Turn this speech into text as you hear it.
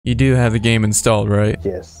You do have the game installed, right?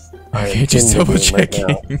 Yes. Okay, just double checking.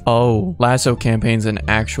 Right oh, Lasso campaign's an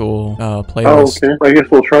actual playlist. Oh, okay. I guess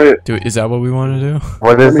we'll try it. Dude, is that what we want to do?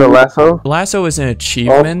 What is the Lasso? Lasso is an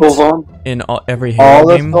achievement in every Halo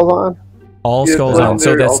all game. All the skulls on? All skulls on,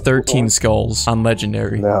 so that's 13 skulls on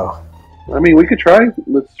Legendary. No. I mean, we could try.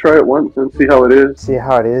 Let's try it once and see how it is. See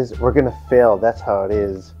how it is? We're gonna fail. That's how it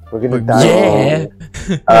is. We're gonna die. Yeah.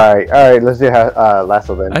 Alright, let's do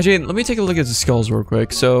Lasso then. Actually, let me take a look at the skulls real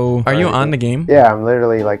quick. So, are you on the game? Yeah, I'm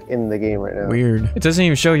literally like in the game right now. Weird. It doesn't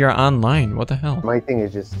even show you're online. What the hell? My thing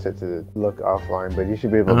is just to look offline, but you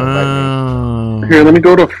should be able to invite me. Here, let me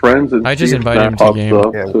go to friends and I just see if invited him that to the game. pops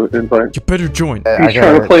up. Yeah. So invite. You better join. He's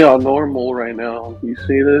trying to play on normal right now. You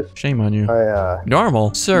see this? Shame on you. I,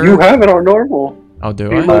 Normal, sir. You have it on normal. Oh,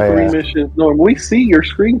 do Halo I? 3 missions normal. We see your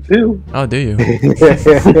screen too. Oh, do you?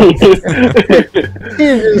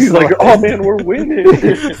 He's like, oh man, we're winning.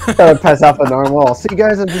 Gotta pass off a normal. See,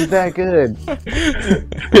 guys, I'm just that good.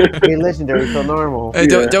 Hey, legendary, so normal. Hey,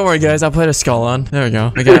 don't worry, guys. I put a skull on. There we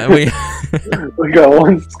go. We got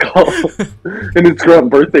one skull, and it's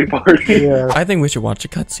Grunt birthday party. Yeah. I think we should watch a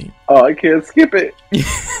cutscene. Oh, I can't skip it.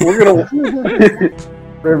 We're gonna.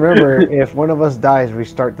 Remember, if one of us dies, we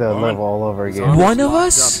start the level all over again. One of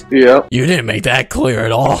us? Yeah. You didn't make that clear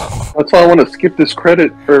at all. That's why I want to skip this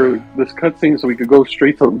credit or this cutscene so we could go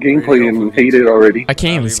straight to gameplay and hate it already. I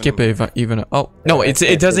can't even skip it if I even. Oh no,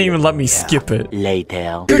 it doesn't even let me skip it.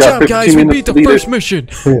 Later. Good job, guys. We beat the first mission.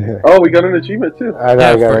 Oh, we got an achievement too.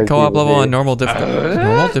 Yeah, for co-op level on normal difficulty.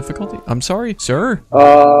 Normal difficulty. I'm sorry, sir.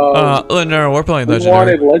 No, we're playing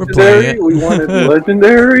legendary. We wanted legendary. We wanted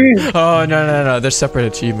legendary. Oh no. There's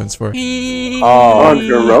separate achievements for. Oh,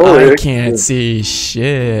 heroic. I can't see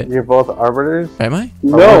shit. You're both arbiters? Am I?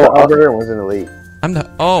 No, one's an arbiter and one's an elite. I'm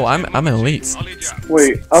the. Oh, I'm an elite.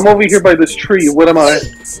 Wait, I'm over here by this tree. What am I?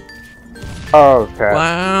 Oh, okay.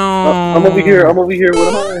 Wow. I'm over here. What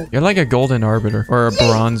am I? You're like a golden arbiter or a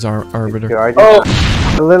bronze arbiter. I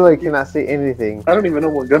literally cannot see anything. I don't even know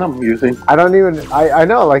what gun I'm using. I don't even. I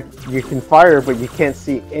know, like you can fire, but you can't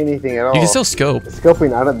see anything at all. You can still scope.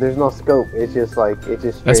 Scoping. There's no scope. It's just like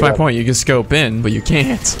That's my point. You can scope in, but you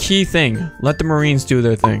can't. Key thing. Let the Marines do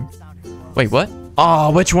their thing. Wait, what?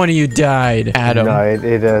 Oh, which one of you died, Adam? No,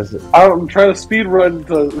 it does. I'm trying to speed run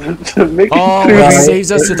to make it. Oh, it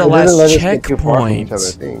saves us to the last checkpoint.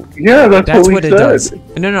 Yeah, that's what it does.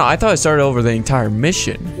 No, I thought it started over the entire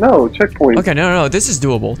mission. No, checkpoint. Okay, no, this is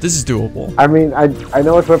doable. I mean, I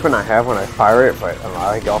know which weapon I have when I fire it, but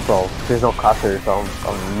like also there's no cluster, so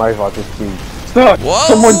I might as well just do. Stop! Whoa.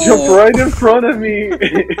 Someone jumped right in front of me, and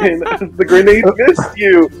the grenade missed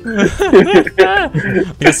you.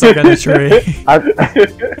 You're stuck on the tree.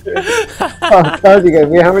 I'm telling you guys,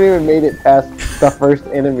 we haven't even made it past the first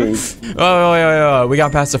enemy. Oh, we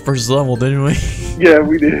got past the first level, didn't we? Yeah,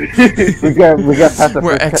 we did. we got past the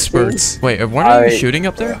We're first experts. Wait, weren't you shooting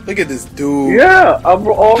up there? Look at this dude. Yeah, I'm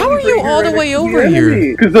all. How are you all the way over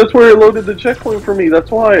here? Because that's where it loaded the checkpoint for me. That's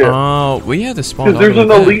why. Oh, we had to spawn. Because there's an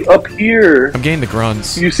elite up here. I'm getting the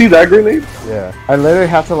grunts. You see that grenade? Yeah. I literally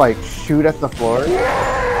have to like shoot at the floor.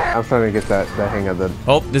 I'm starting to get that hang of the.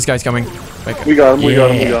 Oh, this guy's coming. We got him. We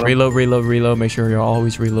got him. Reload. Make sure you're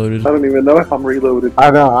always reloaded. I don't even know if I'm reloaded.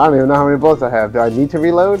 I don't even know how many bullets I have. Do I need to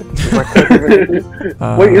reload?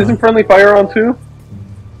 Wait, isn't friendly fire on too?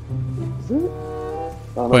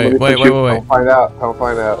 Wait. I'll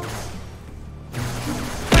find out.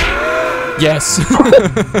 Yes.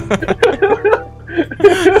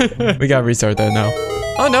 We gotta restart that now.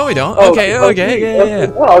 Oh no, we don't. Okay,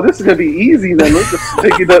 yeah. Oh, this is gonna be easy then. Let's just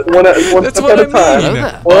take it one step at a time.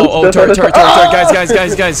 Turret,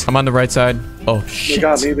 guys. I'm on the right side. Oh shit.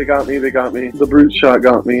 They got me. The brute shot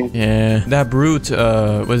got me. Yeah, that brute,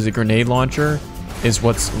 what is it, grenade launcher, is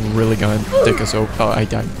what's really gonna dick us over. Oh, I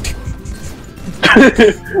died.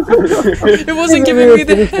 It wasn't giving me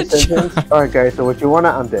the headshot. Alright guys, so what you want?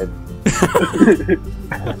 I'm dead.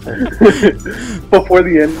 Before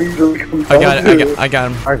the enemy really comes I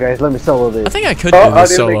got him. Alright guys, let me solo this. I think I could do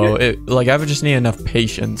this solo. Like, I would just need enough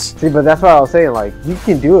patience. See, but that's what I was saying, like, you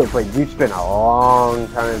can do it, but you spend a long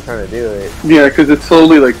time trying to do it. Yeah, because it's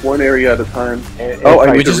slowly like one area at a time.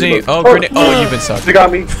 We just need. Oh, grenade. Oh, you've been sucked. They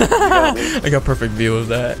got me. I got perfect view of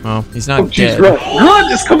that. Oh, he's not dead.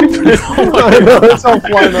 Run is coming through. I know, it's all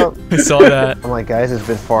flying up. I saw that. I'm like, guys, it's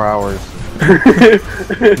been 4 hours.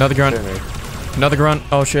 Another grunt. Another grunt.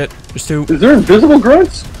 Oh shit. There's two. Is there invisible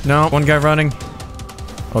grunts? No, one guy running.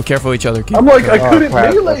 Oh, careful each other. I'm like, I couldn't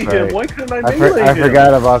melee him. Why couldn't I melee him? I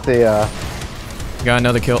forgot about the. Got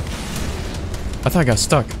another kill. I thought I got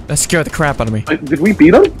stuck. That scared the crap out of me. Did we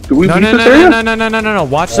beat him? Did we No, beat no, this no, area? no, no, no, no, no, no.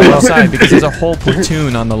 Watch the left side because there's a whole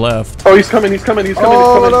platoon on the left. Oh, he's coming, he's coming, he's coming,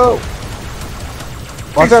 Oh, he's coming. no.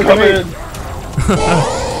 Watch out, Coming.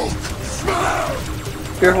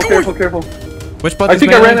 Grenade. Careful, careful. Which button? I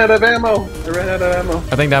think I ran out of ammo.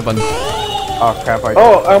 I think that button. Oh, crap. I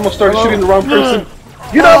almost started shooting the wrong person.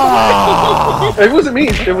 Get up! It wasn't me.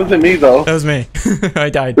 It wasn't me, though. That was me. I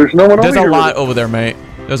died. There's no one over There's here. a lot over there, mate.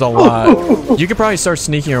 There's a lot. You could probably start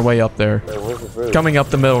sneaking your way up there. Coming up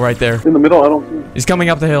the middle right there. In the middle, I don't... He's coming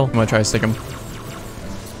up the hill. I'm gonna try to stick him.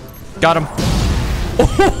 Got him.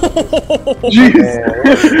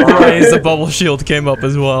 Jeez. Nice, the bubble shield came up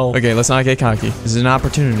as well. Okay, let's not get cocky. This is an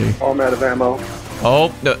opportunity. Oh, I'm out of ammo.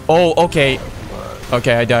 Oh, no, oh, okay.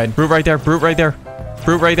 Okay, I died. Brute right there. Brute right there.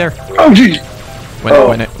 Brute right there. Oh, jeez.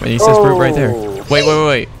 When he says brute right there.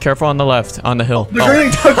 Wait. Careful on the left, on the hill. The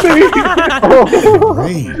grenade took me.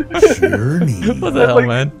 Great journey. What the hell,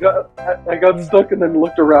 man? I got stuck and then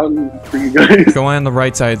looked around for you guys. Going on the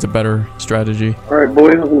right side is a better strategy. Alright,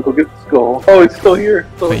 boys, I'm gonna go get the skull. Oh, it's still here.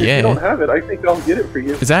 So But if yeah. you don't have it, I think I'll get it for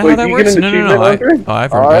you. Is that Wait, how that you works? get an No. achievement, Andre?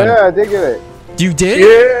 I've Oh, heard yeah, I did get it. You did?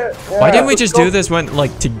 Yeah. Why didn't we let's just go. do this when,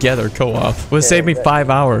 like, together, co-op? Would save me 5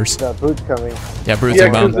 hours. The boot's coming. Yeah, Brute's Yeah,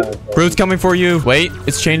 inbound. 'cause Brute's coming for you. Wait,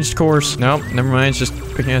 it's changed course. Nope, never mind. It's just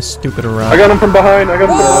picking a stupider route. I got him from behind. We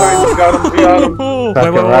got him.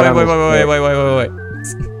 Wait.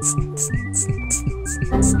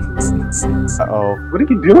 Uh-oh. What are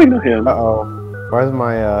you doing to him? Uh-oh. Where's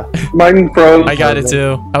my, Mine froze. I got it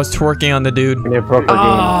too. I was twerking on the dude. and it broke our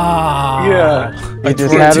Ah. Yeah. game. We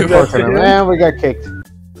just twerked had too it broken. hard. Man, we got kicked.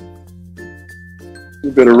 You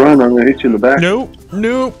better run. I'm gonna hit you in the back. Nope.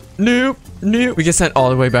 We get sent all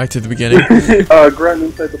the way back to the beginning. Grunt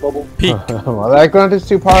inside the bubble. Peek. Well, that grunt is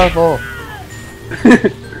too powerful.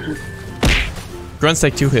 Grunts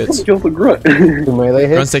take 2 hits. Kill the grunt. 2 melee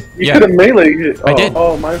Grunts hits. take, You yeah. could have melee hit. I did.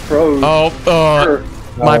 Oh, mine froze. Oh,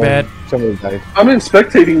 my bad. Somebody died. I'm in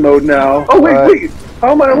spectating mode now. Oh, wait.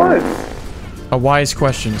 How am I alive? A wise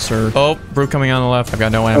question, sir. Oh, Brute coming on the left. I've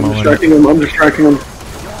got no I'm ammo in it. distracting him.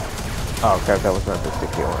 Oh, crap, that was not the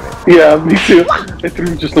sticky one. Yeah, me too. I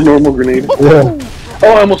threw just a normal grenade. Yeah.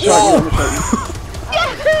 Oh, I almost shot you.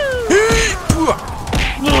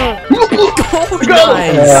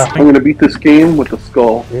 Nice. I'm gonna beat this game with the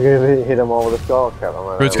skull. You're gonna hit him all with a skull. Crap,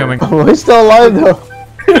 I'm Brute's coming. Oh, he's still alive, though.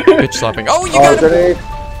 Bitch slapping. Oh, you Oh, got him. grenade.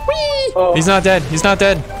 Oh, He's not dead.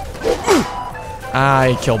 Ah,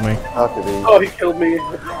 he killed me. How could he? oh, he killed me.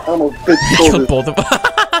 I almost bitch He killed both of us.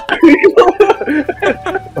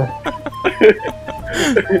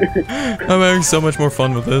 I'm having so much more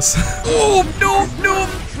fun with this. Oh, no.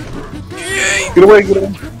 Yay. Get away.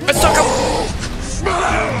 I stuck him.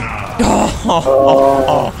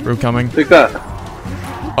 Oh. Brute coming. Take that.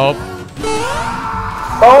 Oh.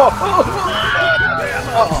 Oh!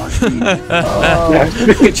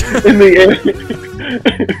 In the air.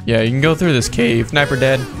 Yeah, you can go through this cave. Sniper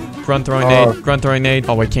dead. Grunt throwing nade. Grunt throwing nade.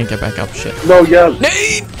 Oh, I can't get back up. Shit. No, yeah.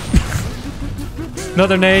 Nade!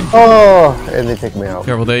 Another nade. Oh, and they take me out.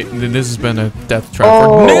 Careful, this has been a death trap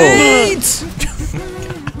Oh. for nades!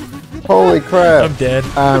 Holy crap. I'm dead.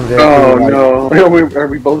 I'm dead. Oh no. Are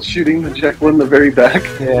we both shooting the Jekyll in the very back?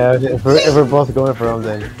 Yeah, if we're both going for him,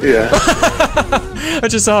 then. Yeah. I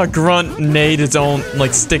just saw a grunt nade his own,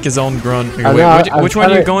 like stick his own grunt. Wait, I know, which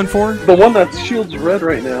one are you going for? The one that shield's red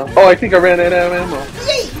right now. Oh, I think I ran out of ammo.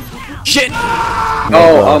 Shit!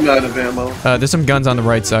 Oh, I'm out of ammo. There's some guns on the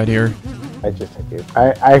right side here. I just took it.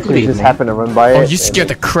 I actually just happened to run by it. Oh, you scared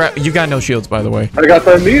the crap. You got no shields, by the way. I got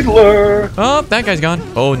the needler. Oh, that guy's gone.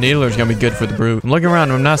 Oh, Needler's gonna be good for the Brute. I'm looking around.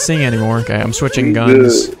 I'm not seeing anymore. Okay, I'm switching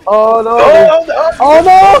guns. Oh no! Oh,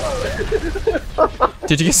 no.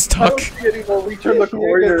 Did you get stuck? Return the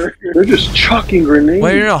corner. They're just chucking grenades.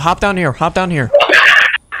 Wait, no. Hop down here. Hop down here.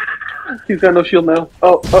 He's got no shield now.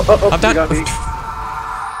 Oh. Hop He down. got me.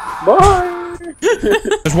 Bye.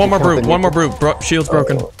 There's one more Brute. One more Brute. Shield's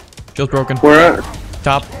broken. Shield's broken. Where at?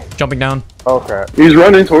 Top. Jumping down. Oh crap! He's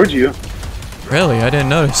running towards you. Really? I didn't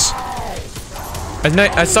notice.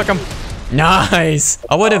 I stuck him. Nice.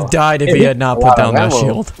 I would have died if he had not put down that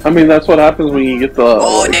shield. I mean, that's what happens when you get the.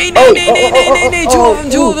 Oh, nade.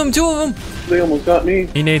 Two of them. They almost got me.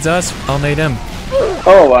 He nades us. I'll nade him.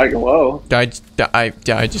 Oh, whoa. I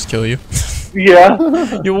just kill you. Yeah.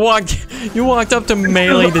 You walked up to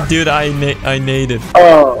melee the dude I naded.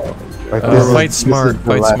 Oh. Like, Fight smart.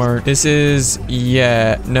 This is,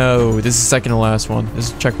 this is second to last one.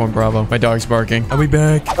 This is checkpoint Bravo. My dog's barking. I'll be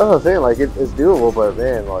back. I was saying, like, it's doable, but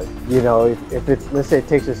man, like, you know, if it's, let's say it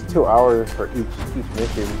takes us 2 hours for each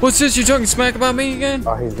mission. What's this? You talking smack about me again?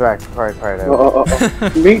 Oh, he's back. Try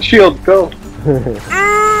that. Meat shield, go. Oh,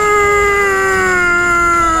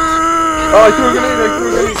 I threw a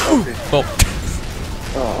grenade. Oh.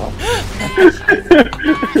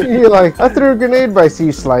 You're like, I threw a grenade, but I see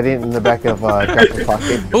you sliding in the back of Jack's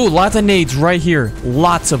pocket. Ooh, lots of nades right here.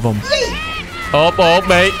 Lots of them. Oh,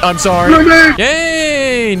 mate. I'm sorry. Grenade!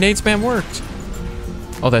 Yay! Nade spam worked.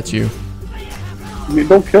 Oh, that's you. I mean,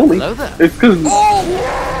 don't kill me. It's because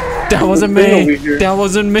That wasn't me. That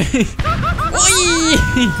wasn't me.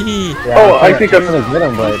 Yeah, I think I'm gonna get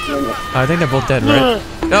him, but I think they're both dead, right?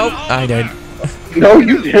 Nope, I did. no,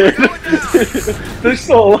 you did. They're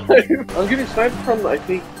still alive. I'm getting sniped from, I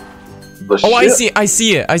think. The Oh, I ship. see it.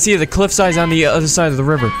 I see it. The cliff side's on the other side of the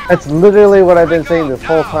river. that's literally what I've been saying this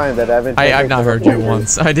whole time. That I've been. I've not heard you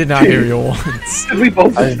once. I did not hear you once. We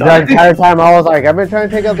both The died. entire time I was like, I've been trying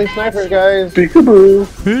to take out these snipers, guys. Peekaboo.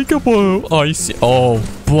 Peekaboo. Oh, you see. Oh,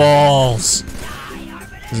 balls.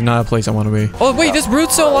 This is not a place I want to be. Oh, wait, this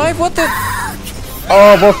brute's still alive? What the?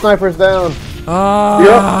 Oh, both snipers down. Ah.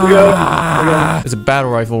 Yep, we got it. There's a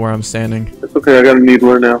battle rifle where I'm standing. It's okay, I got a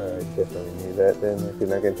needler now. Alright, definitely need that then. If you're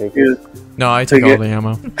not gonna take Yeah. it. No, I took Take all it. the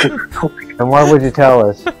ammo. Then why would you tell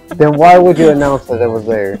us? Then why would you announce that it was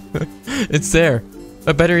there? It's there.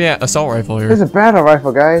 Better yet, assault rifle here. There's a battle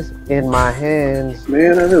rifle, guys, in my hands.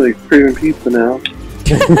 Man, I really craving pizza now.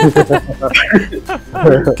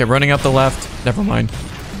 Okay, running up the left. Never mind.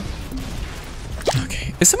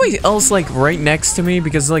 Okay. Is somebody else like right next to me?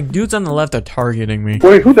 Because like dudes on the left are targeting me.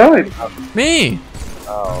 Wait, who died? Me!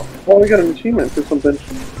 Oh. Oh, I got an achievement for something.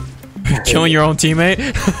 Killing your own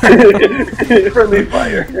teammate? Friendly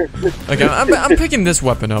fire. Okay, I'm picking this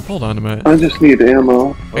weapon up. Hold on a minute. I just need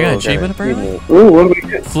ammo. I got an achievement apparently? Ooh, what do we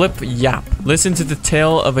get? Flip yap. Listen to the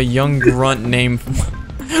tale of a young grunt named...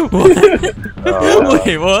 What?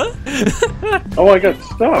 Wait, what? Oh, I got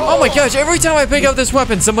stuck. Oh my gosh, every time I pick up this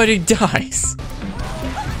weapon, somebody dies.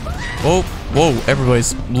 Oh, whoa,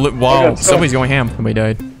 everybody's... Wow, somebody's going ham. Somebody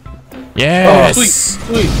died. Yes! Oh,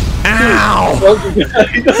 sweet. Ow!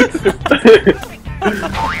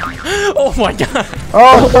 Oh my god!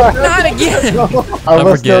 Oh, Not again! I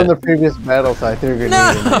was still forget. in the previous battle, so I threw a grenade No!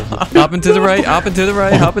 in there. Hop into the right, hop into the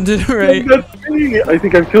right, hop into the right. That's me. I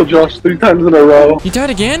think I've killed Josh 3 times in a row. You died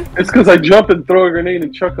again? It's because I jump and throw a grenade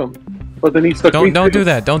and chuck him. But then he stuck me. Don't do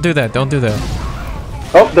that, don't do that, don't do that.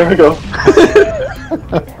 Oh, there we go.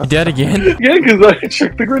 You dead again? Yeah, because I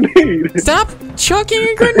chucked the grenade. Stop chucking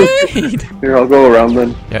a grenade! Here, I'll go around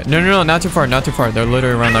then. Yeah, no, not too far, not too far. They're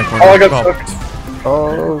literally around that corner. Oh, I got stuck.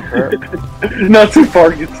 Oh, crap. Not too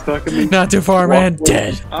far, get stuck. I mean, Not too far, man.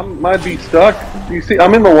 Dead. I might be stuck. You see,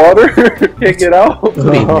 I'm in the water. Can't get out.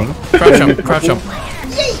 Crouch him.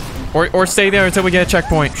 Or stay there until we get a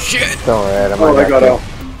checkpoint. Shit! Don't worry, Oh, I got out.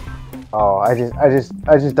 Oh, I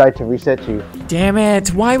just died to reset you. Damn it!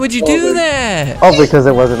 Why would you do that? Oh, because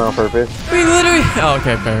it wasn't on purpose. We literally. Oh,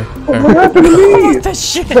 okay, fair. What happened to me? What the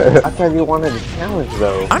shit? I thought you wanted a challenge,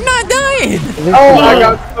 though. I'm not dying. Oh, I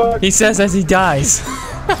got stuck. He says as he dies.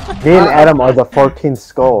 Me and Adam are the 14th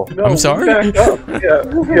skull. No, I'm sorry? we back up.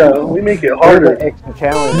 Yeah, we make it Or harder. the extra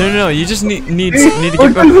challenge. No. You just need to Look, get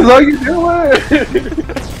this back. is how you do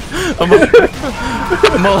it.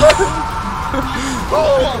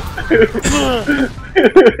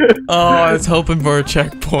 Oh, I was hoping for a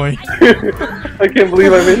checkpoint. I can't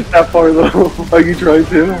believe I made it that far though. Are you trying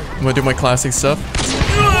to? I'm gonna do my classic stuff.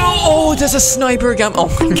 Oh, there's a sniper gun. Oh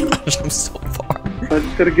my gosh, I'm so far. I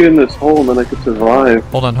just gotta get in this hole and then I can survive.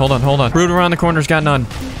 Hold on. Root around the corner's got none.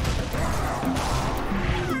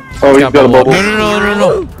 Oh, he's got a bubble.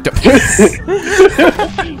 No.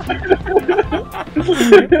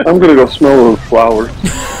 I'm gonna go smell those flowers.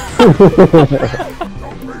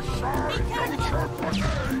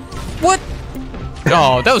 What?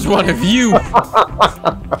 Oh, that was one of you.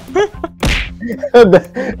 And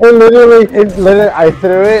literally, I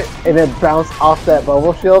threw it, and it bounced off that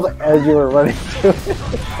bubble shield as you were running to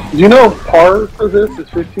it. Do you know par for this is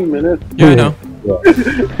 15 minutes? Yeah, I know.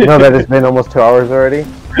 You know that it's been almost 2 hours already?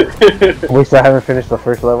 We still haven't finished the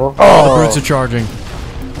first level? Oh, the brutes are charging.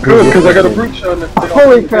 Good, because I got a brute shot. and it's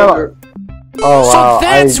Holy cow! Oh wow, So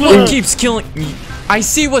that's what keeps killing me. I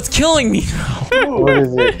see what's killing me now. What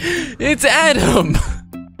is it? It's Adam.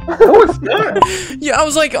 No, it's not. Yeah, I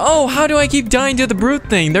was like, oh, how do I keep dying to the brute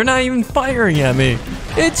thing? They're not even firing at me.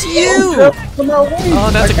 It's you. Oh,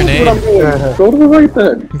 that's a grenade. Go to the right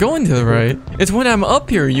then. I'm going to the right. It's when I'm up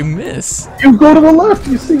here, you miss. You go to the left.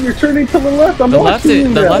 You see, you're turning to the left. I'm The left watching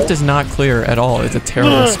you the now. left is not clear at all. It's a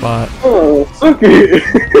terrible spot. Oh, okay.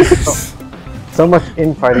 So much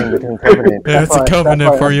infighting between Covenant. Yeah, it's a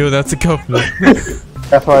covenant for you. That's a covenant.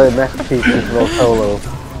 That's why the Master Chief is a little solo.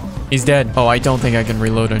 He's dead. Oh, I don't think I can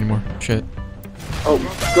reload anymore. Shit. Oh,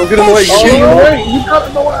 go get him away. shit. Get him away. You got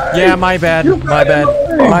him away. Yeah, my bad. My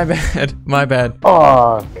bad. My bad. My bad.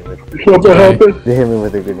 Oh, What happened? they hit me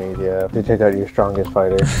with a grenade, yeah. They take out your strongest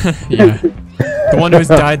fighter. Yeah. The one who's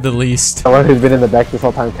died the least. The one who's been in the back this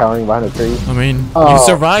whole time cowering behind a tree. I mean, Oh. you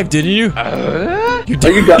survived, didn't you? You Are you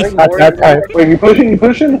did. dying? At that time. Wait, you pushing? You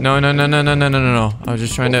pushing? No, no, no, no, no, no, no, no, no. I was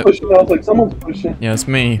just trying to. Pushing. I was like, someone's pushing. Yeah, it's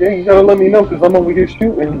me. Yeah, you gotta let me know because I'm over here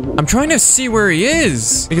shooting. I'm trying to see where he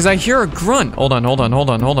is because I hear a grunt. Hold on, hold on, hold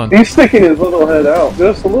on, hold on. He's sticking his little head out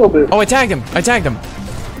just a little bit. Oh, I tagged him. I tagged him.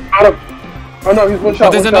 Got him. Oh no, he's one shot.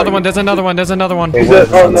 Oh, there's one another shot. one. There's another one. There's another one. He's dead.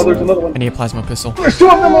 Oh no, there's another one. I need a plasma pistol. There's two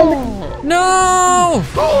of them on me. No!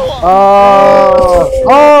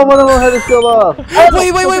 Oh, one of them had to shield off.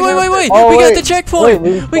 Wait, wait, wait, wait, wait, wait! Oh, We got wait. the checkpoint!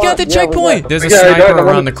 Wait, We got the yeah, we checkpoint! got- There's a Yeah, I got sniper it. I around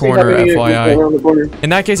wanted the to see corner, how many FYI. around the corner. In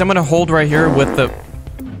that case, I'm gonna hold right here with the...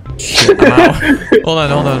 Shit, I'm out. Hold on,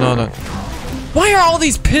 hold on, hold on. Why are all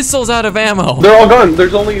these pistols out of ammo? They're all gone.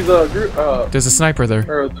 There's only the There's a sniper there.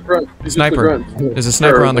 or the grunt. It's just the Sniper. grunt. There's a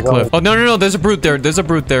sniper Sure, on the cliff. Oh, no, no, no, there's a brute there. There's a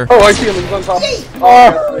brute there. Oh, I see him. He's on top.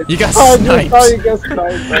 Oh, You got oh, sniped. you got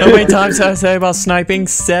sniped. How many times did I say about sniping?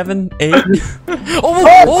 7, 8?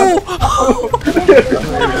 Oh!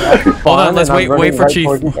 Hold on, let's wait for Chief.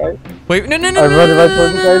 Wait, no, no, no, I'm no, running no, right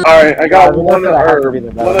towards you guys. All right, I got I mean, one. that's gonna have to be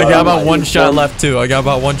the best. I got about one shot left too. I got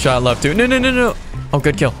about one shot left too. No, no, no, no. Oh,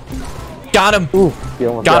 good kill. Got him. Ooh, he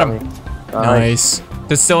almost Got got him. me. Nice.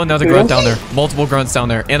 There's still another grunt down there. Multiple grunts down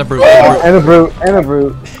there. And a brute. And a brute, and a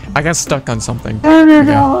brute. I got stuck on something. Oh my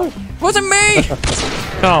god. Wasn't me!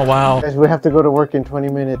 Oh, wow. Guys, we have to go to work in 20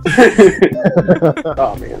 minutes.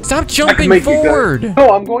 Oh man. Stop I can jumping make you go. forward.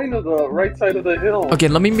 No, I'm going to the right side of the hill. Okay,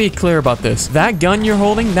 let me be clear about this. That gun you're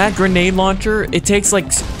holding, that grenade launcher, it takes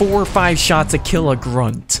like 4 or 5 shots to kill a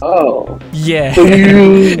grunt. Oh. Yeah. So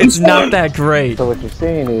It's not that great. So what you're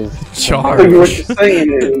saying is, So what Charge. you're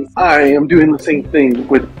saying is, I am doing the same thing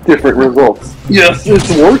with different results. Yes, it's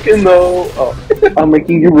working though. Oh, I'm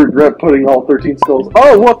making you regret putting all 13 skulls.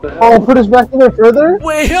 Oh, what the hell? oh, put us back in there further?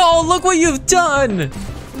 Wait, oh, look what you've done!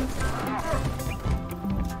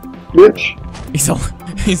 Bitch.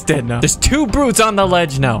 He's dead now. There's 2 brutes on the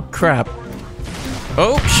ledge now. Crap.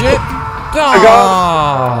 Oh, shit. got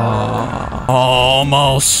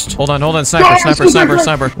Almost. Hold on, hold on. Sniper, sniper, sniper,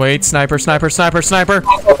 sniper. Wait, sniper, sniper, sniper, sniper.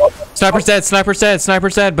 Sniper's dead, sniper's dead,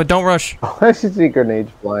 sniper's dead, but don't rush. Oh, I should see grenades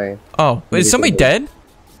flying. Oh, is somebody dead?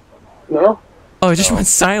 No? Oh, it just went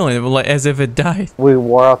silent, as if it died. We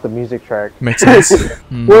wore out the music track. Makes sense.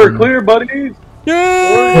 We're clear, buddies.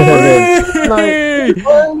 Yay!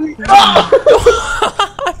 Finally.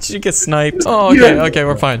 She gets sniped. Oh, okay, okay,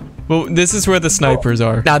 we're fine. Well, this is where the snipers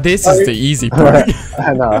are. Now, this is the easy part.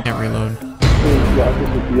 I know. Can't reload. Yeah, this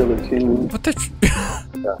is the other team. What the?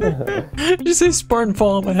 Did you say Spartan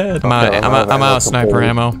fall on my head? I'm out, Okay, I'm out of sniper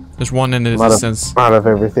ammo. There's one in the distance. Out of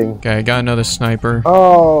everything. Okay, I got another sniper.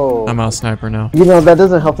 Oh. I'm out of sniper now. You know, that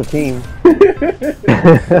doesn't help the team.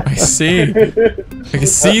 I see. I can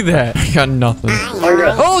see that. I got nothing.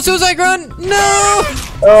 Oh, suicide grunt! No!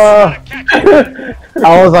 I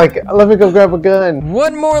was like, let me go grab a gun.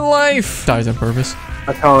 One more life. Dies on purpose.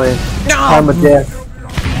 I call in No! time of death.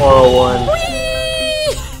 401.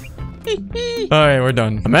 Alright, we're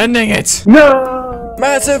done. I'm ending it. No.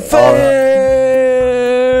 Massive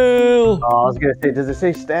fail. Oh, I was gonna say, does it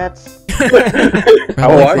say stats?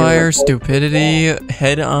 Friendly are you? fire, stupidity,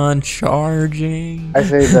 head-on charging. I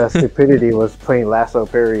say the stupidity was playing lasso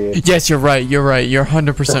period. Yes, you're right. You're right. You're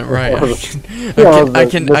 100% right. Yeah, I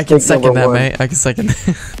can mistake second number that, one. mate. I can second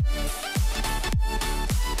that.